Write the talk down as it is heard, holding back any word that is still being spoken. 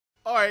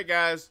Alright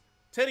guys,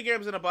 Teddy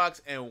Grams in a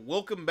box and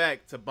welcome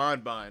back to Bon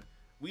Bon.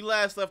 We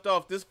last left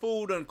off, this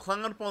fool done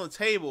climbed up on the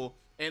table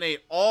and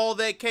ate all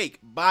that cake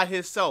by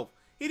himself.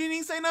 He didn't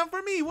even say nothing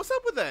for me. What's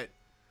up with that?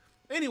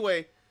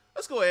 Anyway,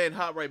 let's go ahead and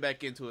hop right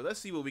back into it. Let's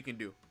see what we can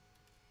do.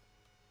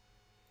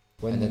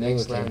 When the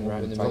next round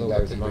ran and found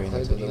out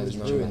that he was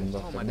ruined,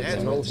 my and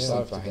dad's all all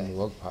starved behind the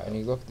log pile, and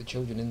he locked the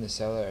children in the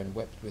cellar and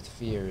wept with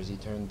fear as he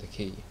turned the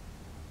key.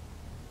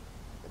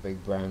 The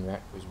big brown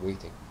rat was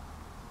waiting.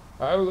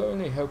 "I will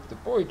only help the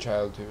boy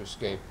child to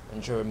escape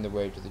and show him the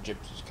way to the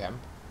gypsies'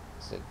 camp,"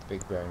 said the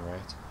big brown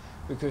rat,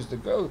 "because the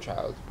girl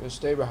child will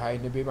stay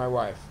behind and be my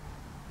wife.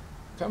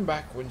 Come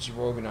back once you've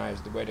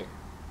organized the wedding."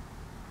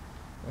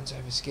 "Once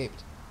I've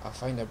escaped, I'll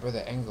find our brother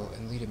Engel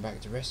and lead him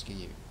back to rescue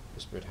you,"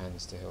 whispered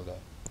Hans to Hilda.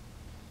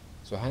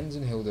 So Hans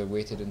and Hilda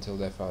waited until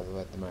their father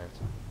let them out.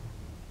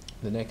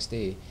 The next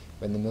day,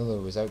 when the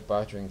miller was out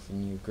bartering for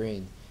new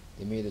grain,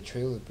 they made a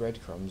trail of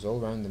breadcrumbs all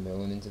round the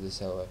mill and into the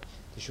cellar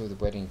to show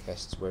the wedding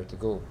guests where to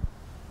go.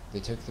 They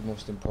took the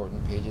most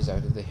important pages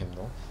out of the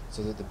hymnal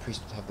so that the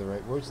priest would have the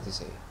right words to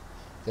say.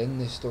 Then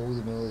they stole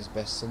the miller's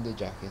best Sunday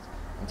jacket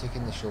and took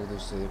in the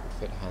shoulders so that it would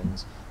fit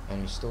Hans,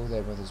 and stole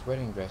their mother's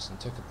wedding dress and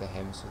took up the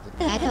hem so that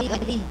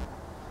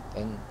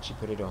Then she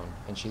put it on,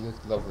 and she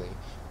looked lovely.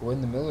 But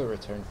when the miller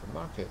returned from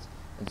market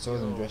and saw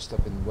them dressed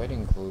up in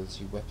wedding clothes,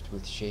 he wept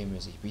with shame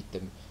as he beat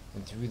them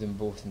and threw them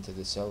both into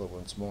the cellar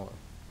once more.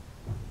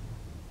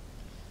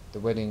 The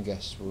wedding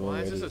guests were Why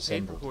already is this a tape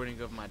assembled. recording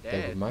of my There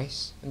were dad?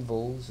 mice and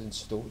voles and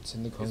stoats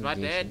in the Is my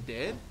congregation. dad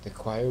dead? The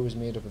choir was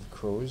made up of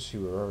crows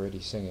who were already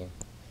singing.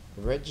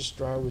 The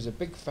registrar was a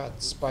big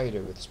fat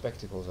spider with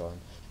spectacles on,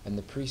 and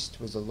the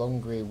priest was a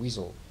long grey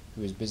weasel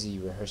who was busy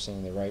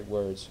rehearsing the right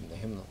words from the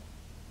hymnal.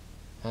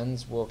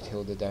 Hans walked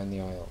Hilda down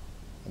the aisle,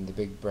 and the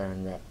big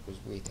brown rat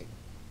was waiting.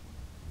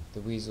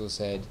 The weasel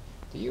said,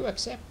 "Do you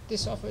accept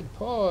this offered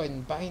paw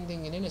in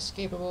binding and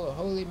inescapable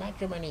holy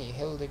matrimony,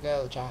 Hilda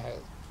girl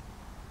child?"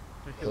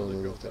 Hilda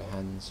looked at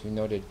Hans, who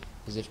nodded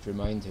as if to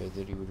remind her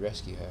that he would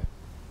rescue her.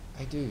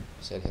 "I do,"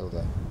 said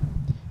Hilda.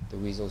 The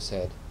weasel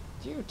said,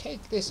 "Do you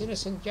take this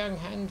innocent young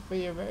hand for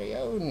your very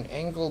own,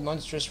 Engel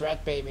monstrous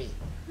rat baby?"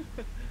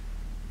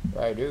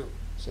 "I do,"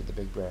 said the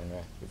big brown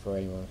rat, before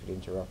anyone could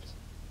interrupt.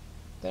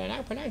 "Then I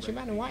now pronounce you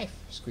man and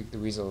wife," squeaked the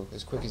weasel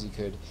as quick as he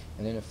could,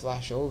 and in a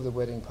flash all of the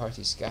wedding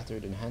party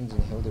scattered and Hans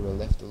and Hilda were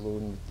left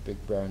alone with the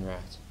big brown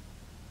rat.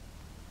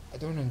 "I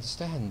don't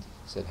understand,"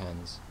 said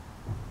Hans.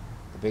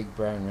 The big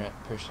brown rat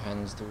pushed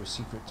Hans through a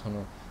secret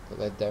tunnel that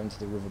led down to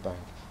the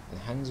riverbank, and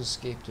Hans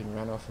escaped and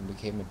ran off and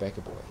became a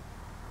beggar boy.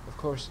 Of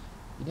course,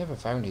 he never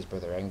found his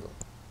brother Engel,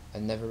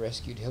 and never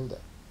rescued Hilda.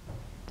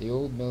 The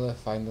old miller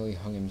finally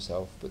hung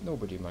himself, but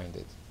nobody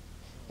minded,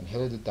 and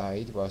Hilda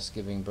died whilst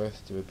giving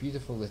birth to a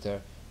beautiful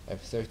litter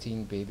of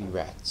 13 baby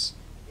rats,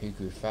 who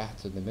grew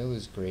fat on the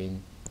miller's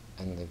grain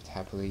and lived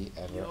happily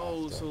ever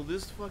after. So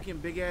this fucking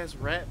big ass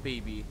rat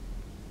baby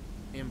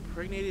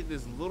impregnated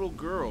this little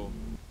girl.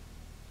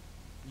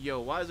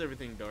 Yo, why is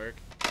everything dark?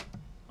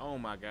 Oh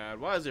my god,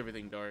 why is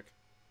everything dark?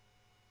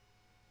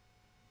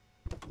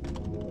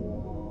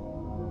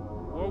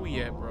 Where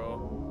we at, bro?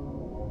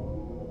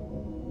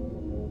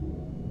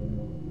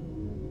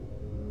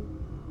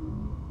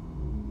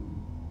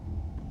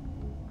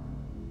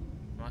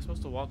 Am I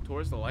supposed to walk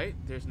towards the light?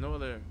 There's no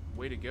other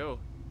way to go.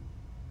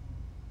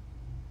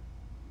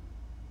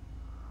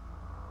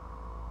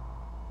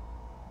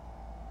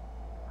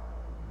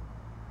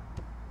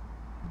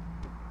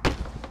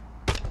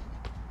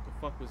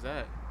 The fuck was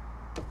that?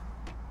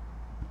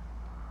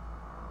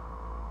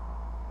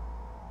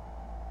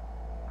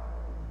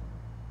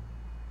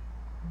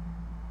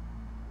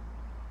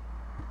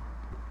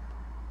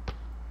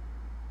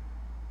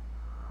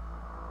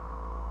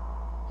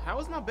 How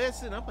is my bed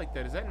sitting up like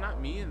that? Is that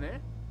not me in there?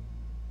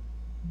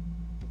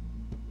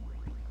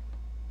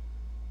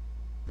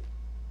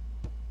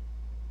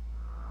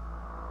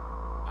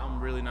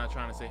 I'm really not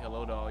trying to say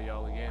hello to all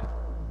y'all again.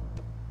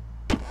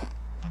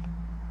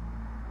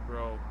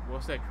 Bro,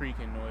 what's that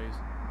creaking noise?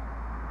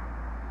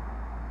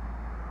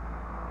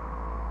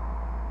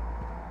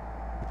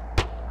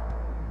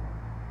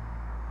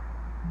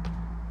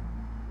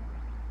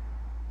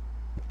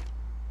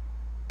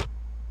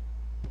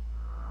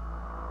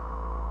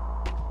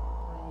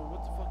 Bro,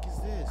 what the fuck is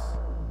this?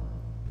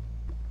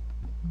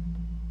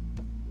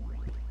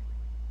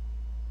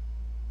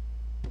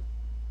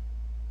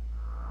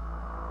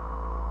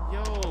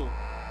 Yo!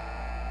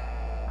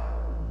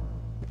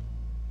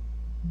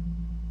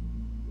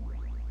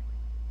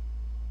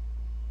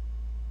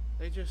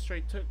 They just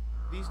straight took,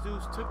 these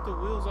dudes took the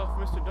wheels off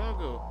Mr.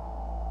 Doggo.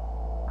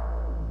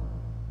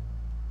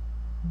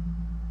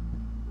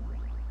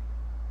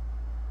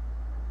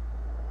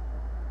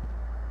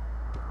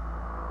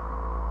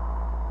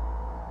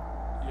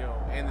 Yo,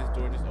 and this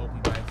door just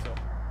opened by itself.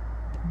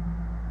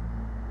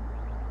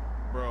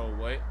 Bro,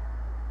 what?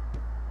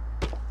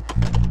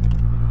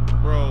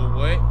 Bro,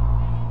 what?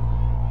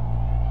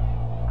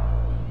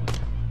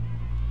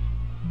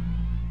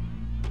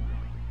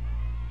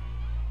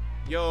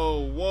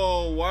 Yo,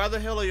 whoa, why the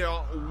hell are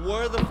y'all,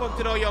 where the fuck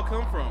did all y'all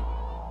come from?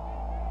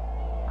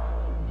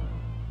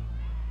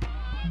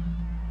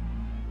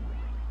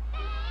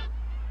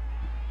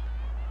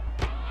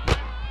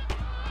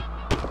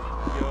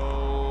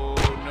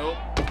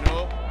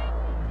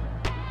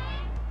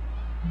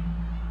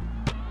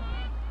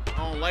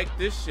 don't like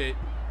this shit.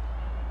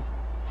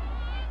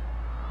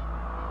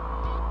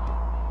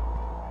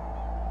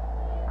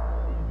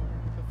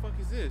 What the fuck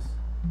is this?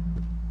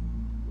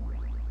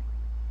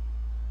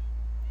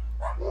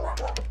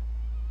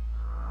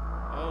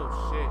 Oh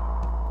shit.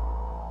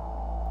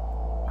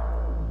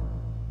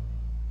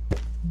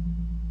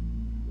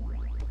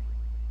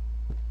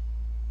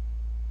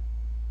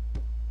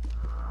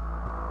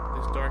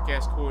 This dark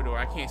ass corridor,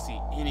 I can't see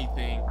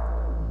anything.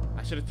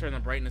 I should have turned the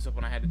brightness up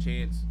when I had the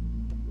chance.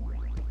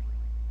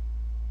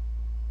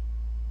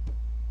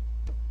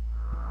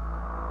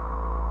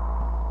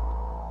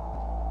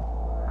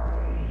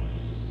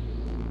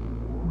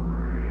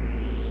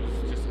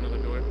 It's just another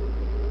door.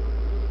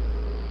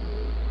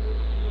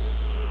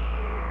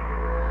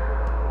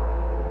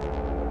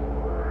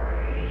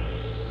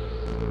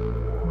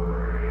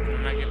 Can I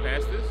not get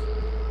past this?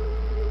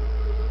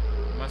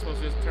 Am I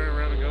supposed to just turn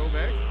around and go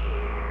back?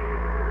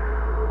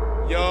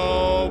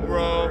 Yo,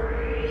 bro.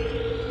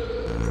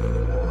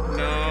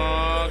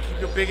 No, keep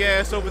your big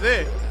ass over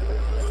there.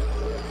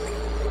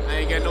 I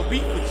ain't got no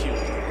beef with you.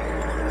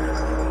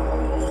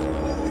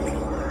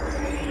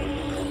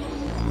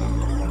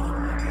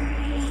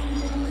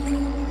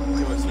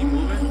 Yo, is he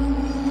moving?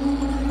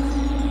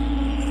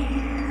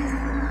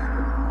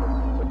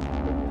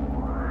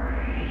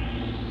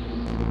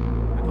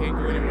 I can't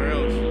go anywhere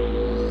else.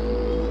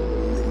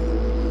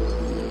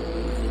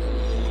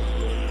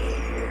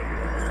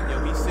 Yo,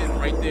 he's sitting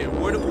right there.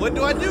 What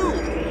do I do?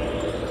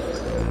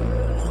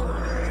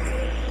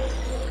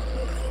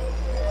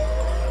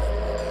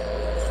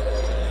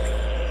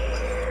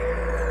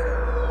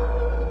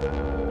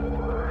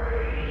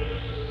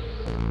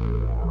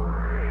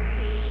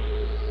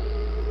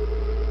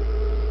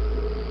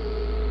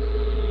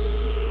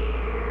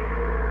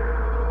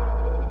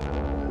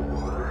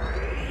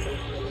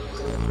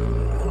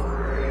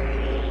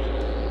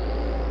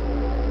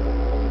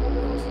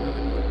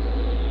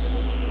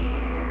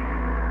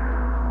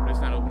 It's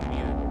not opening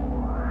either.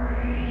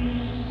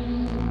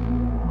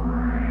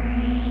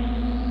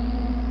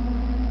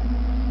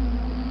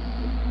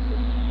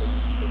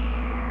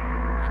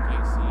 I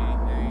can't see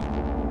anything.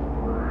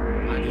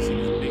 I can see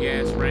this big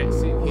ass rat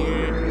sitting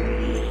here.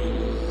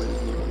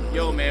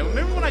 Yo, man,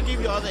 remember when I gave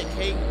you all that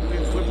cake?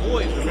 We're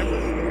boys, remember?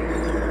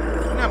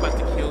 You're not about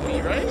to kill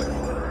me, right?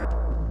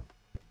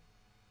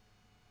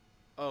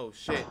 Oh,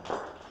 shit.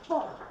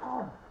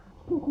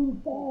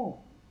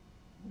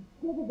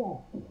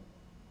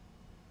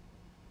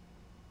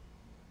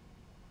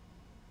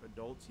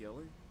 Adults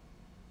yelling?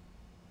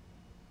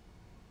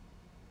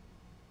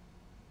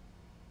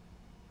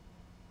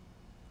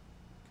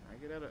 Can I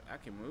get out of... I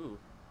can move.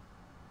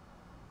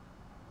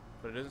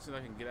 But it doesn't seem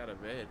like I can get out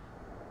of bed.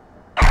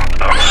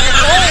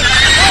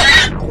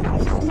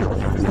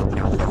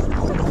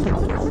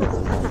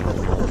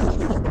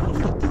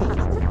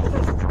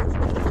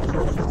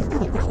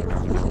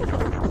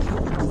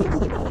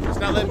 It's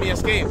not letting me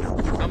escape.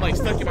 I'm like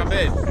stuck in my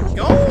bed.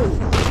 Go!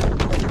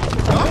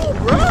 Go,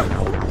 bro!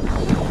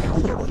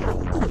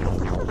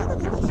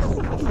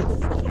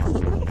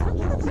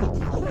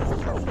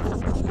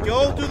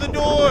 Go through the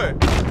door!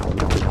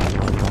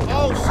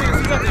 Oh shit, is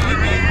he about to eat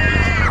me?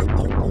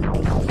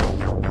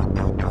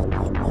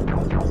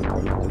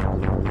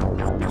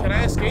 Can I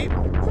escape?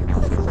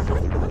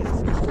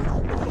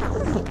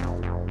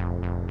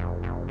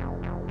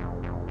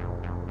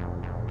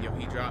 Yo,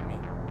 he dropped me.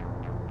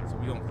 So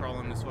we gonna crawl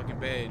in this fucking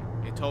bed.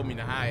 It told me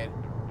to hide.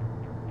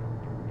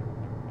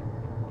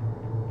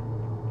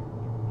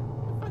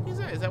 What the fuck is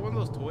that? Is that one of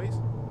those toys?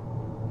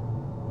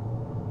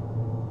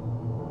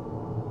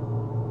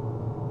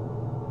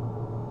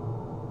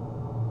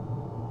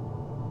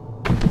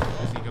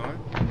 Is he going?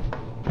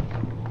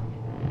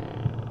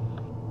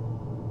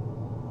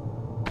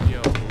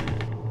 Yo.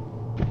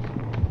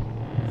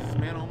 Is this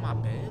man on my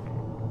bed?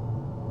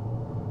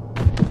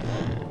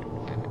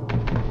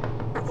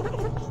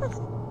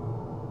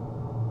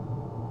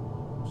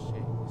 Oh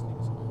shit, this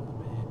nigga's on the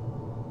bed.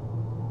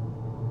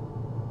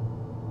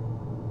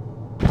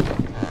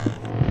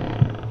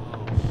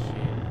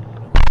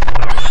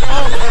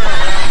 Oh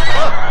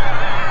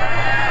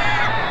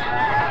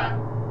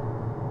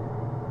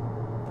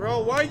shit. Bro,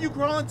 why are you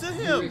crawling to You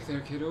him? awake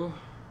there, kiddo?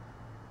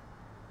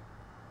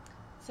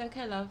 It's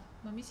okay, love.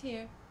 Mummy's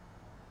here.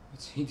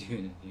 What's he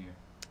doing in here?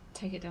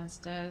 Take it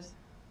downstairs.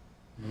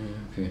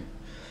 Okay.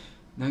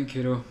 Night,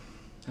 kiddo.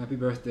 Happy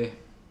birthday.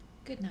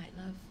 Good night,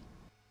 love.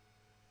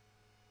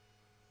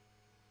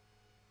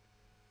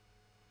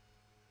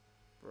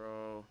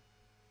 Bro,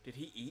 did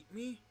he eat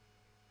me?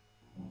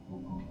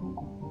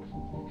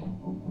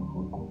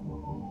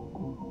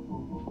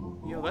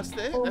 Yo, that's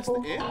the it? That's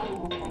the it?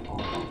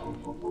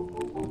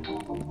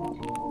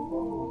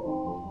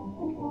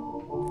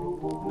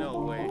 No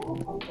way.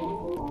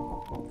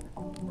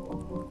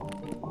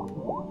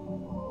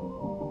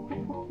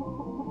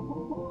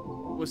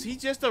 Was he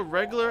just a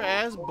regular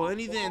ass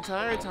bunny the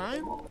entire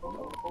time?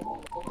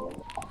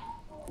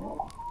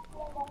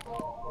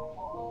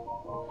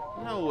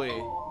 No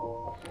way.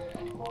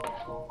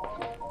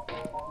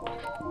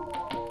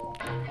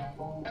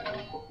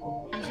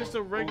 He's just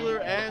a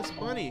regular ass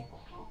bunny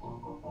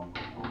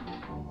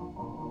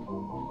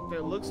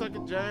that looks like a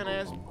giant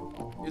ass.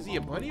 Is he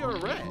a bunny or a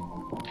rat?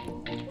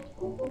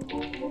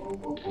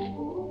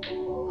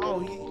 Oh,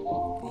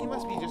 he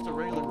must be just a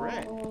regular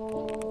rat.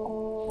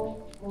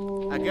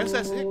 I guess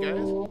that's it,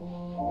 guys.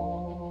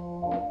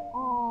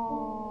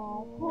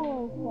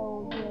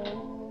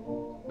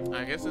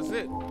 I guess that's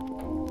it.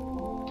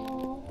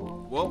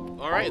 Well,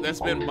 alright, that's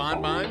been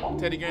Bon Bon,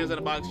 Teddy Grams in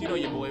a Box. You know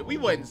your boy. We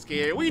wasn't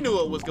scared. We knew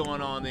what was going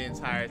on the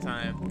entire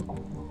time.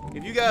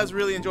 If you guys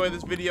really enjoyed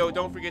this video,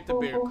 don't forget to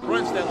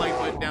crunch that like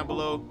button down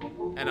below,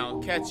 and I'll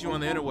catch you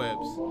on the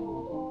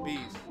interwebs.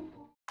 Peace.